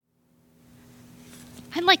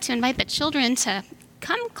I'd like to invite the children to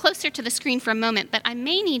come closer to the screen for a moment, but I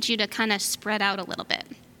may need you to kind of spread out a little bit.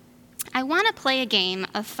 I want to play a game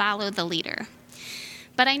of follow the leader.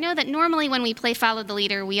 But I know that normally when we play follow the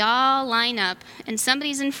leader, we all line up and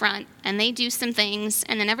somebody's in front and they do some things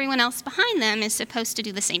and then everyone else behind them is supposed to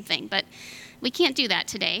do the same thing. But we can't do that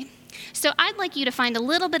today. So I'd like you to find a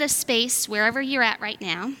little bit of space wherever you're at right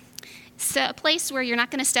now. So a place where you're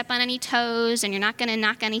not going to step on any toes and you're not going to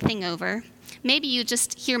knock anything over. Maybe you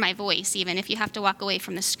just hear my voice even if you have to walk away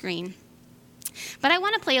from the screen. But I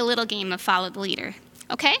want to play a little game of follow the leader,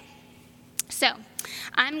 okay? So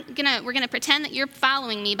we're gonna pretend that you're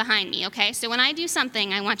following me behind me, okay? So when I do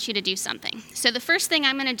something, I want you to do something. So the first thing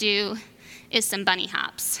I'm gonna do is some bunny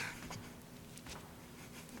hops.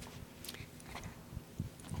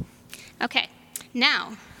 Okay,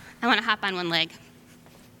 now I wanna hop on one leg.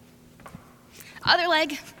 Other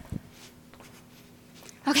leg.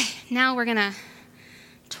 Okay, now we're gonna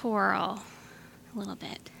twirl a little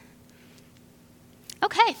bit.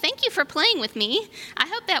 Okay, thank you for playing with me. I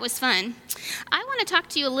hope that was fun. I want to talk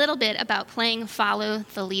to you a little bit about playing follow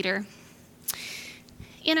the leader.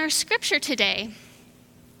 In our scripture today,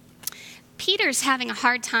 Peter's having a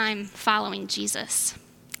hard time following Jesus.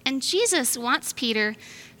 And Jesus wants Peter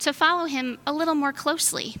to follow him a little more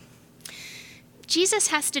closely. Jesus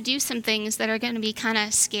has to do some things that are going to be kind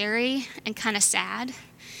of scary and kind of sad.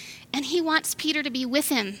 And he wants Peter to be with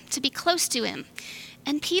him, to be close to him.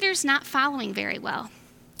 And Peter's not following very well.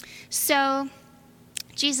 So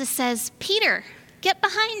Jesus says, Peter, get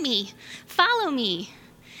behind me, follow me.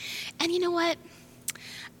 And you know what?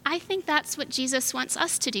 I think that's what Jesus wants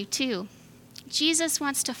us to do too. Jesus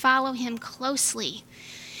wants to follow him closely.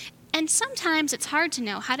 And sometimes it's hard to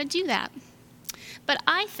know how to do that. But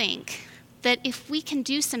I think that if we can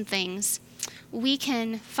do some things, we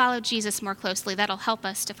can follow Jesus more closely. That'll help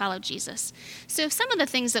us to follow Jesus. So some of the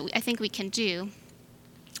things that I think we can do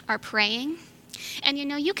are praying. And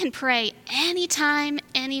you can pray anytime,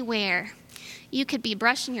 anywhere. You could be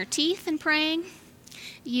brushing your teeth and praying.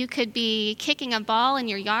 You could be kicking a ball in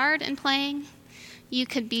your yard and playing. You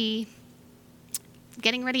could be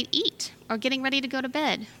getting ready to eat or getting ready to go to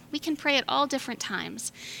bed. We can pray at all different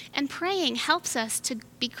times. And praying helps us to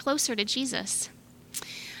be closer to Jesus.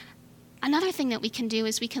 Another thing that we can do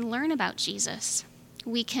is we can learn about Jesus.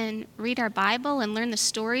 We can read our Bible and learn the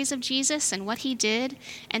stories of Jesus and what he did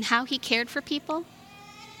and how he cared for people.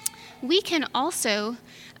 We can also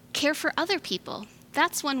care for other people.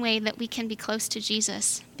 That's one way that we can be close to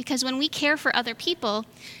Jesus. Because when we care for other people,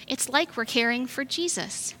 it's like we're caring for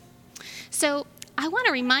Jesus. So I want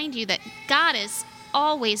to remind you that God is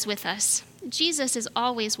always with us. Jesus is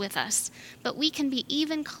always with us. But we can be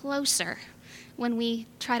even closer when we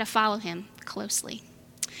try to follow him closely.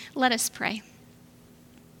 Let us pray.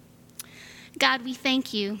 God, we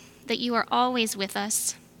thank you that you are always with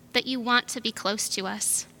us, that you want to be close to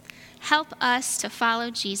us. Help us to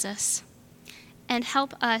follow Jesus, and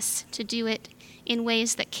help us to do it in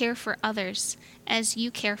ways that care for others as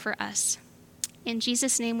you care for us. In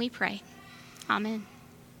Jesus' name we pray. Amen.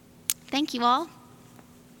 Thank you all.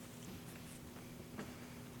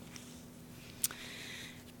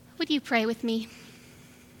 Would you pray with me?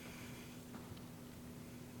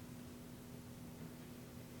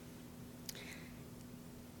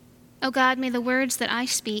 Oh God, may the words that I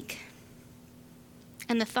speak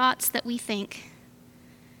and the thoughts that we think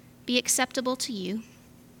be acceptable to you,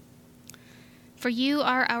 for you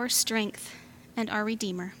are our strength and our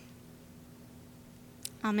Redeemer.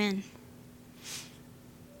 Amen.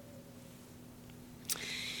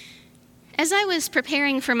 As I was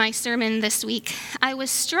preparing for my sermon this week, I was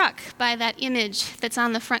struck by that image that's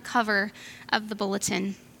on the front cover of the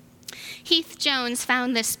bulletin. Heath Jones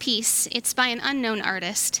found this piece. It's by an unknown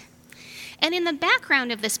artist. And in the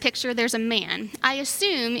background of this picture, there's a man. I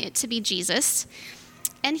assume it to be Jesus,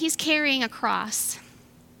 and he's carrying a cross.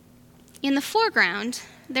 In the foreground,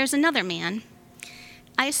 there's another man.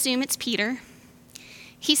 I assume it's Peter.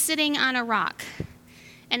 He's sitting on a rock,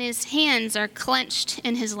 and his hands are clenched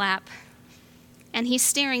in his lap, and he's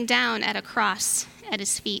staring down at a cross at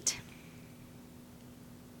his feet.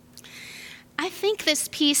 I think this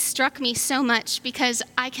piece struck me so much because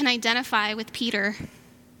I can identify with Peter.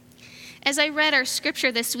 As I read our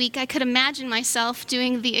scripture this week, I could imagine myself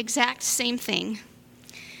doing the exact same thing,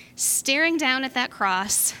 staring down at that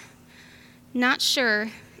cross, not sure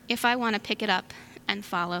if I want to pick it up and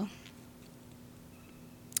follow.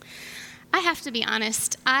 I have to be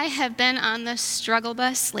honest, I have been on the struggle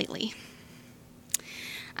bus lately.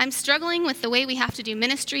 I'm struggling with the way we have to do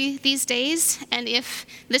ministry these days, and if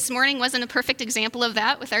this morning wasn't a perfect example of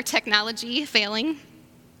that with our technology failing,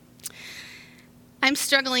 I'm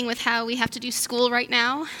struggling with how we have to do school right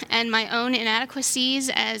now and my own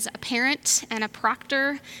inadequacies as a parent and a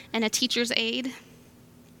proctor and a teacher's aide.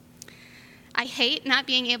 I hate not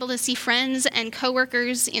being able to see friends and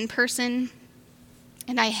coworkers in person,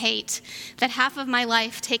 and I hate that half of my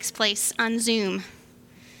life takes place on Zoom.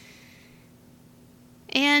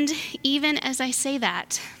 And even as I say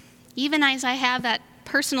that, even as I have that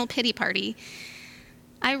personal pity party,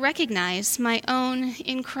 I recognize my own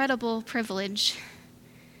incredible privilege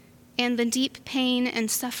and the deep pain and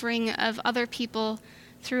suffering of other people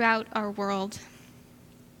throughout our world.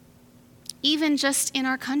 Even just in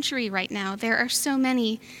our country right now, there are so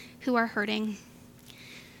many who are hurting.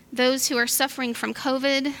 Those who are suffering from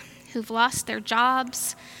COVID, who've lost their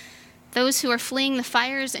jobs, those who are fleeing the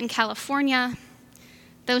fires in California,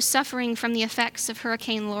 those suffering from the effects of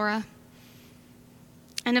Hurricane Laura.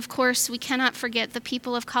 And of course, we cannot forget the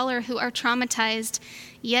people of color who are traumatized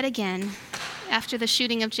yet again after the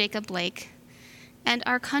shooting of Jacob Blake, and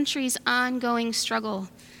our country's ongoing struggle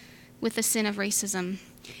with the sin of racism.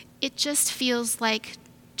 It just feels like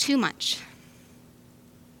too much.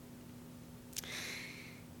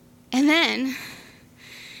 And then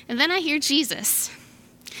I hear Jesus,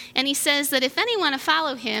 and he says that if any want to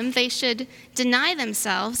follow him, they should deny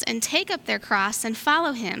themselves and take up their cross and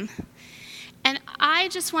follow him. And I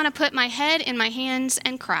just want to put my head in my hands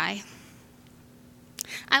and cry.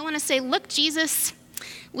 I want to say, look, Jesus,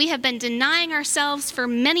 we have been denying ourselves for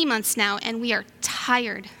many months now, and we are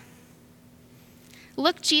tired.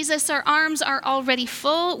 Look, Jesus, our arms are already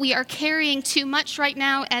full. We are carrying too much right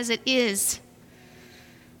now as it is.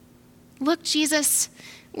 Look, Jesus,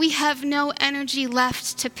 we have no energy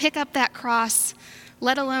left to pick up that cross,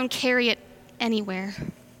 let alone carry it anywhere.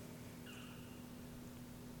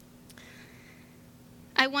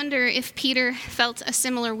 I wonder if Peter felt a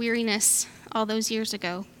similar weariness all those years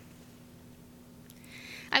ago.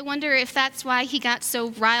 I wonder if that's why he got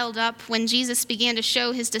so riled up when Jesus began to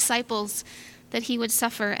show his disciples that he would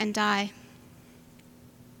suffer and die.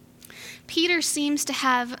 Peter seems to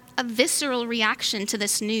have a visceral reaction to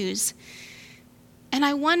this news, and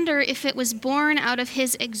I wonder if it was born out of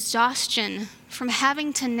his exhaustion from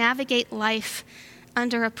having to navigate life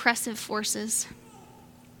under oppressive forces.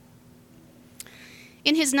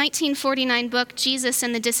 In his 1949 book, Jesus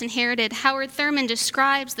and the Disinherited, Howard Thurman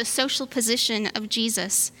describes the social position of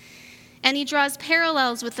Jesus, and he draws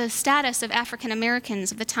parallels with the status of African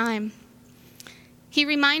Americans of the time. He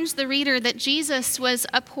reminds the reader that Jesus was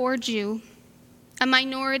a poor Jew, a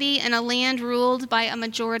minority in a land ruled by a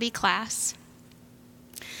majority class.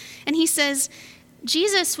 And he says,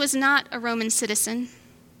 Jesus was not a Roman citizen.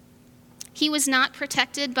 He was not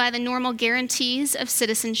protected by the normal guarantees of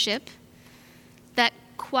citizenship, that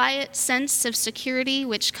quiet sense of security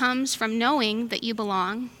which comes from knowing that you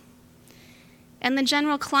belong, and the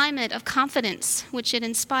general climate of confidence which it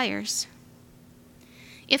inspires.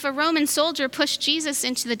 If a Roman soldier pushed Jesus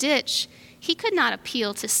into the ditch, he could not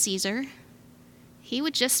appeal to Caesar. He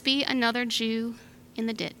would just be another Jew in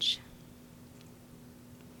the ditch.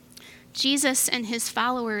 Jesus and his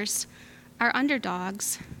followers are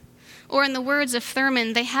underdogs, or in the words of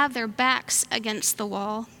Thurman, they have their backs against the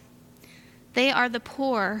wall. They are the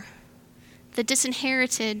poor, the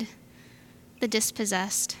disinherited, the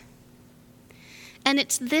dispossessed. And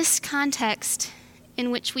it's this context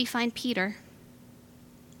in which we find Peter.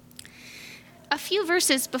 A few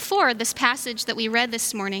verses before this passage that we read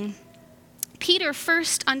this morning, Peter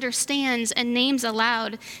first understands and names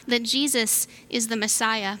aloud that Jesus is the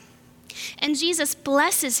Messiah. And Jesus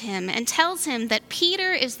blesses him and tells him that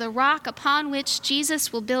Peter is the rock upon which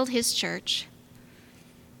Jesus will build his church.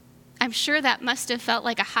 I'm sure that must have felt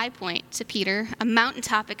like a high point to Peter, a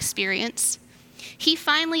mountaintop experience. He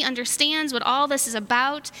finally understands what all this is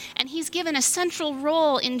about, and he's given a central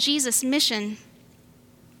role in Jesus' mission.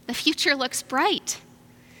 The future looks bright.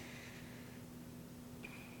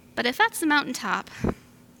 But if that's the mountaintop,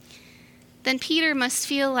 then Peter must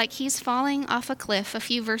feel like he's falling off a cliff a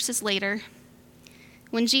few verses later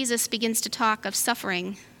when Jesus begins to talk of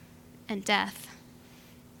suffering and death.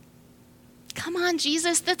 Come on,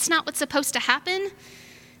 Jesus, that's not what's supposed to happen.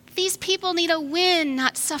 These people need a win,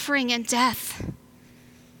 not suffering and death.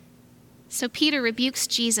 So Peter rebukes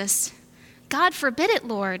Jesus. God forbid it,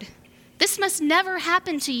 Lord. This must never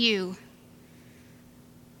happen to you.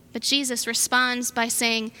 But Jesus responds by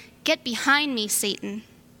saying, "Get behind me, Satan.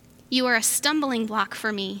 You are a stumbling block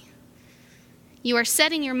for me. You are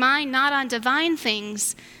setting your mind not on divine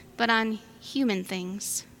things, but on human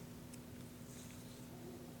things."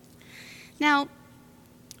 Now,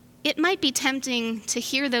 it might be tempting to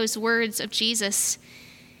hear those words of Jesus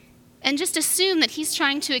and just assume that he's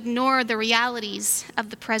trying to ignore the realities of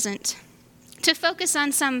the present, to focus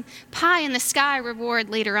on some pie-in-the-sky reward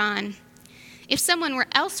later on. If someone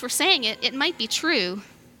else were saying it, it might be true.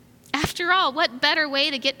 After all, what better way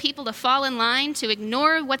to get people to fall in line, to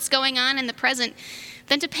ignore what's going on in the present,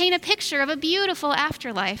 than to paint a picture of a beautiful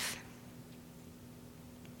afterlife?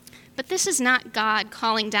 But this is not God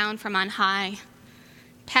calling down from on high,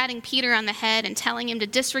 patting Peter on the head and telling him to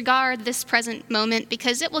disregard this present moment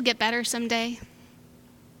because it will get better someday.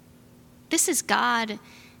 This is God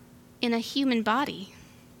in a human body,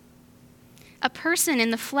 a person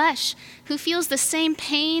in the flesh who feels the same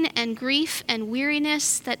pain and grief and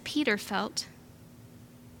weariness that Peter felt.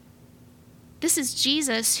 This is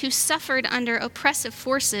Jesus who suffered under oppressive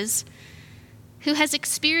forces, who has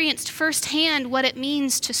experienced firsthand what it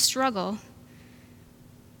means to struggle,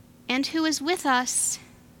 and who is with us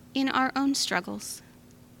in our own struggles.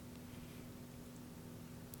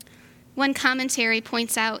 One commentary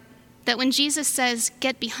points out that when Jesus says,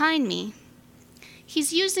 "Get behind me,"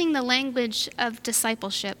 he's using the language of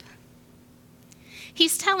discipleship.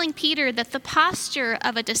 He's telling Peter that the posture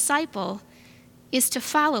of a disciple is to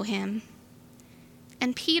follow him,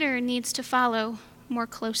 and Peter needs to follow more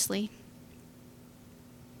closely.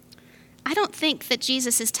 I don't think that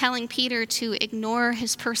Jesus is telling Peter to ignore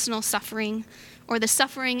his personal suffering or the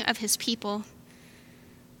suffering of his people,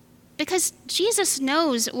 because Jesus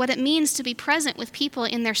knows what it means to be present with people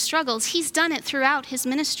in their struggles. He's done it throughout his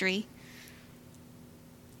ministry.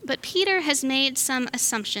 But Peter has made some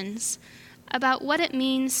assumptions about what it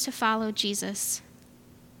means to follow Jesus.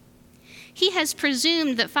 He has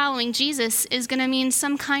presumed that following Jesus is going to mean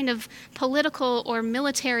some kind of political or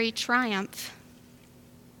military triumph.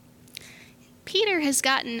 Peter has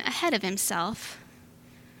gotten ahead of himself,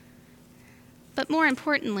 but more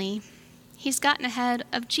importantly, he's gotten ahead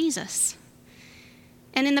of Jesus.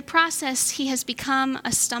 And in the process, he has become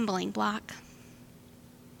a stumbling block.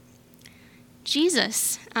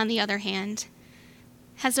 Jesus, on the other hand,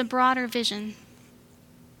 has a broader vision.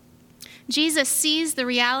 Jesus sees the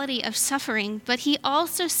reality of suffering, but he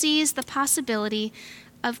also sees the possibility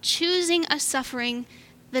of choosing a suffering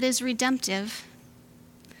that is redemptive,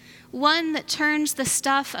 one that turns the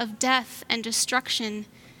stuff of death and destruction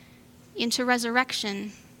into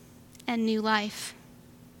resurrection and new life.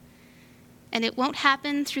 And it won't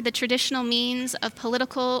happen through the traditional means of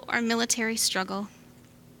political or military struggle.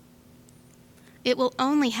 It will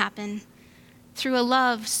only happen through a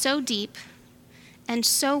love so deep and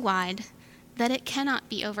so wide that it cannot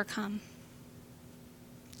be overcome.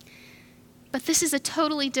 But this is a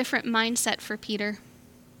totally different mindset for Peter.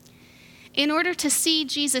 In order to see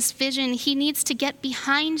Jesus' vision, he needs to get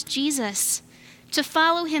behind Jesus, to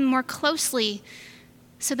follow him more closely,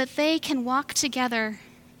 so that they can walk together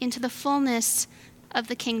into the fullness of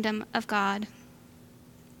the kingdom of God.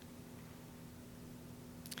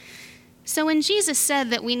 So when Jesus said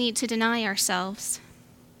that we need to deny ourselves,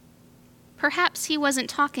 perhaps he wasn't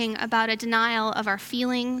talking about a denial of our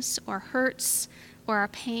feelings or hurts or our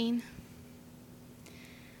pain.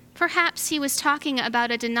 Perhaps he was talking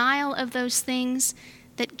about a denial of those things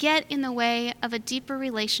that get in the way of a deeper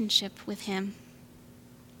relationship with him.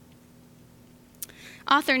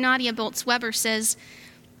 Author Nadia Boltz-Weber says,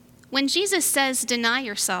 when Jesus says, "Deny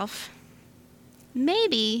yourself,"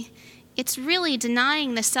 maybe it's really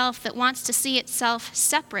denying the self that wants to see itself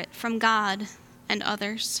separate from God and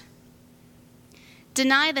others.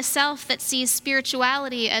 Deny the self that sees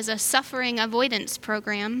spirituality as a suffering avoidance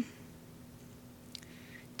program.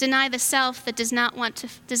 Deny the self that does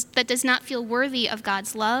not feel worthy of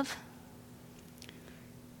God's love.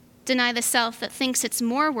 Deny the self that thinks it's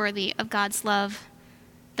more worthy of God's love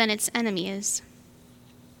than its enemy is.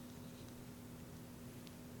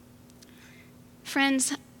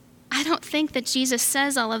 Friends, I don't think that Jesus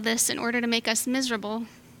says all of this in order to make us miserable,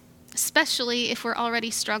 especially if we're already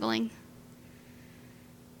struggling.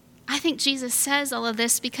 I think Jesus says all of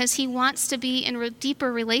this because he wants to be in a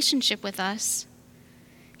deeper relationship with us.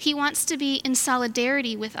 He wants to be in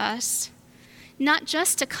solidarity with us, not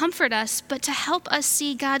just to comfort us, but to help us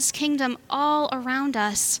see God's kingdom all around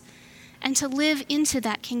us and to live into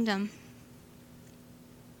that kingdom.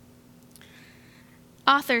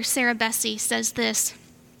 Author Sarah Bessey says this: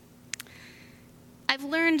 "I've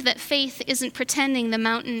learned that faith isn't pretending the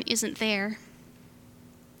mountain isn't there.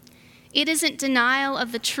 It isn't denial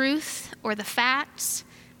of the truth or the facts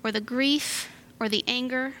or the grief or the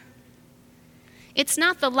anger. It's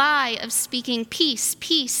not the lie of speaking peace,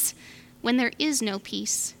 peace, when there is no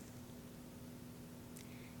peace.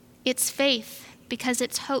 It's faith because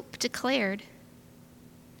it's hope declared.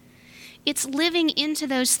 It's living into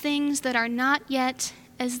those things that are not yet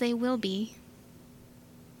as they will be.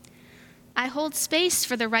 I hold space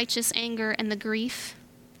for the righteous anger and the grief.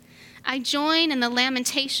 I join in the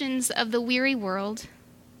lamentations of the weary world.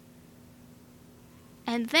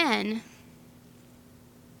 And then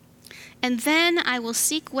I will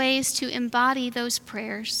seek ways to embody those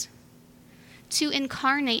prayers, to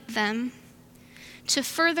incarnate them, to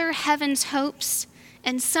further heaven's hopes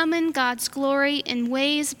and summon God's glory in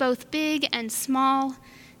ways both big and small,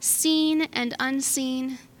 seen and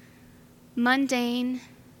unseen, mundane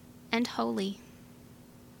and holy.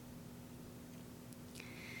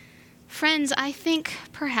 Friends, I think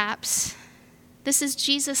perhaps this is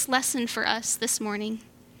Jesus' lesson for us this morning.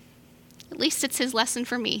 At least it's his lesson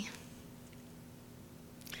for me.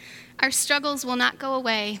 Our struggles will not go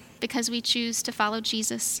away because we choose to follow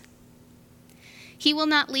Jesus. He will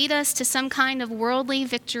not lead us to some kind of worldly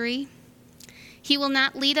victory. He will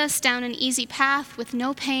not lead us down an easy path with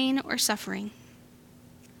no pain or suffering.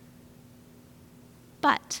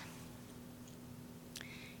 But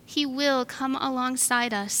he will come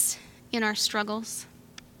alongside us in our struggles.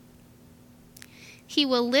 He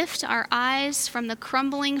will lift our eyes from the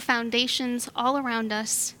crumbling foundations all around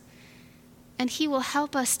us, and he will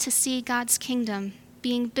help us to see God's kingdom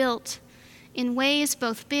being built in ways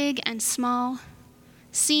both big and small,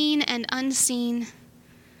 seen and unseen,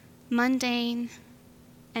 mundane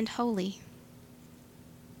and holy.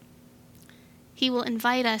 He will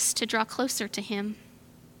invite us to draw closer to him,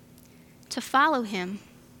 to follow him,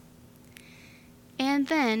 and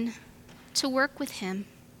then to work with him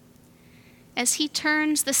as he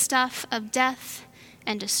turns the stuff of death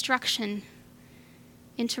and destruction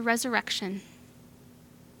into resurrection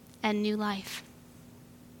and new life.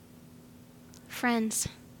 Friends,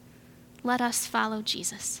 let us follow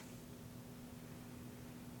Jesus.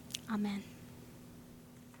 Amen.